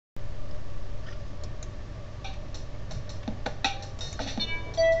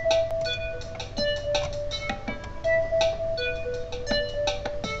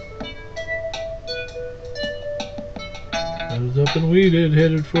up and weeded,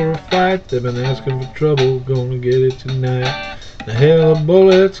 headed for a fight. They've been asking for trouble, gonna get it tonight. The hail of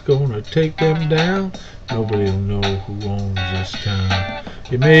bullets gonna take them down. Nobody'll know who owns this town.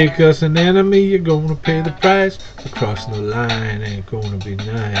 You make us an enemy, you're gonna pay the price. But crossing the line ain't gonna be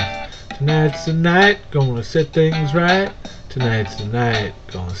nice. Tonight's the night, gonna set things right. Tonight's the night,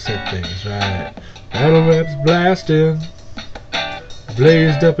 gonna set things right. Battle raps blasting,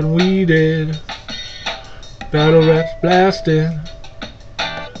 blazed up and weeded. Battle raps blasting,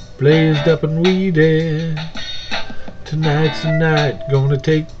 blazed up and weeded. Tonight's the night, gonna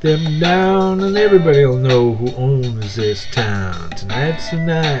take them down, and everybody'll know who owns this town. Tonight's the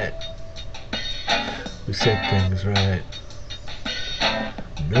night, we set things right.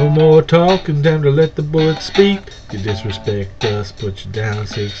 No more talking, time to let the bullets speak. You disrespect us, put you down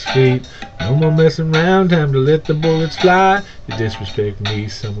 6 feet. No more messing around, time to let the bullets fly. You disrespect me,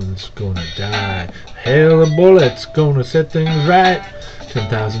 someone's gonna die. Hail of bullets, gonna set things right.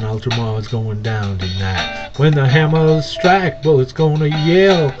 10,000 Ultramars going down tonight. When the hammers strike, bullets gonna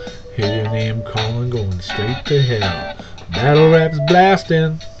yell. Hear your name calling, going straight to hell. Battle raps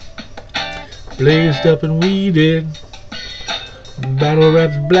blasting, blazed up and weeded. Battle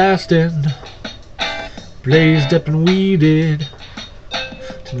raps blasting, blazed up and weeded.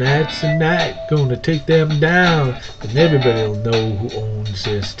 Tonight's the night, gonna take them down, and everybody'll know who owns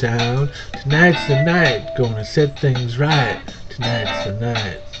this town. Tonight's the night, gonna set things right. Tonight's the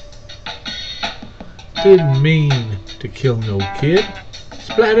night. Didn't mean to kill no kid.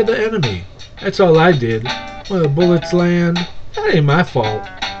 Splattered the enemy. That's all I did. When the bullets land, that ain't my fault.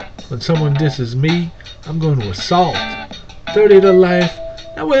 When someone disses me, I'm going to assault. 30 to life.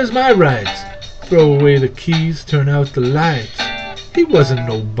 Now where's my rights? Throw away the keys, turn out the lights. He wasn't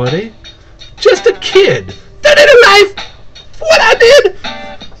nobody. Just a kid. 30 to life. For what I did.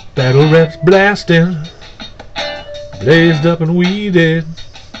 Battle raps blasting, blazed up and weeded.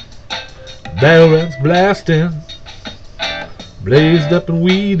 Battle raps blasting, blazed up and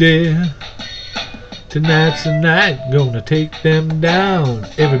weeded. Tonight's the night, gonna take them down.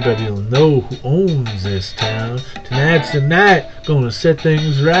 Everybody'll know who owns this town. Tonight's the night, gonna set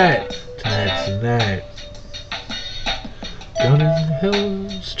things right. Tonight's the night. Gun in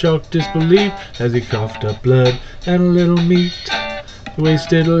hell's chalk disbelief as he coughed up blood and a little meat. He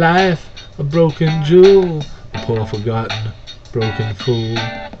wasted life, a broken jewel, a poor forgotten, broken fool.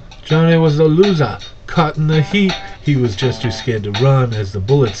 Johnny was a loser, caught in the heat. He was just too scared to run as the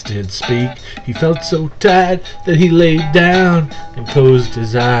bullets did speak. He felt so tired that he laid down and closed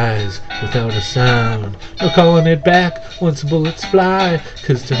his eyes without a sound. No calling it back once the bullets fly,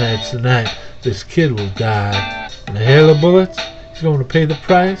 'cause tonight's the night this kid will die. And a hail of bullets, he's going to pay the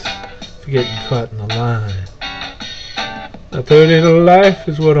price for getting caught in the line. Now 30 to life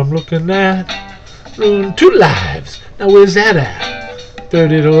is what I'm looking at. Ruined 2 lives, now where's that at?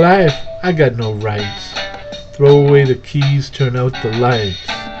 30 to life, I got no rights. Throw away the keys, turn out the lights.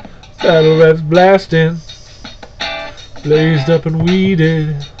 Battle raps blasting, blazed up and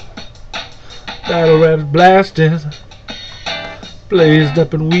weeded. Battle raps blasting, blazed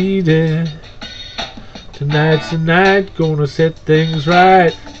up and weeded. Tonight's the night, gonna set things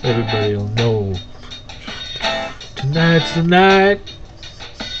right. Everybody'll know. Tonight's the night.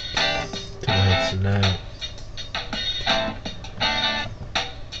 Tonight's the night.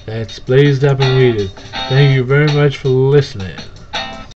 That's blazed up and weeded. Thank you very much for listening.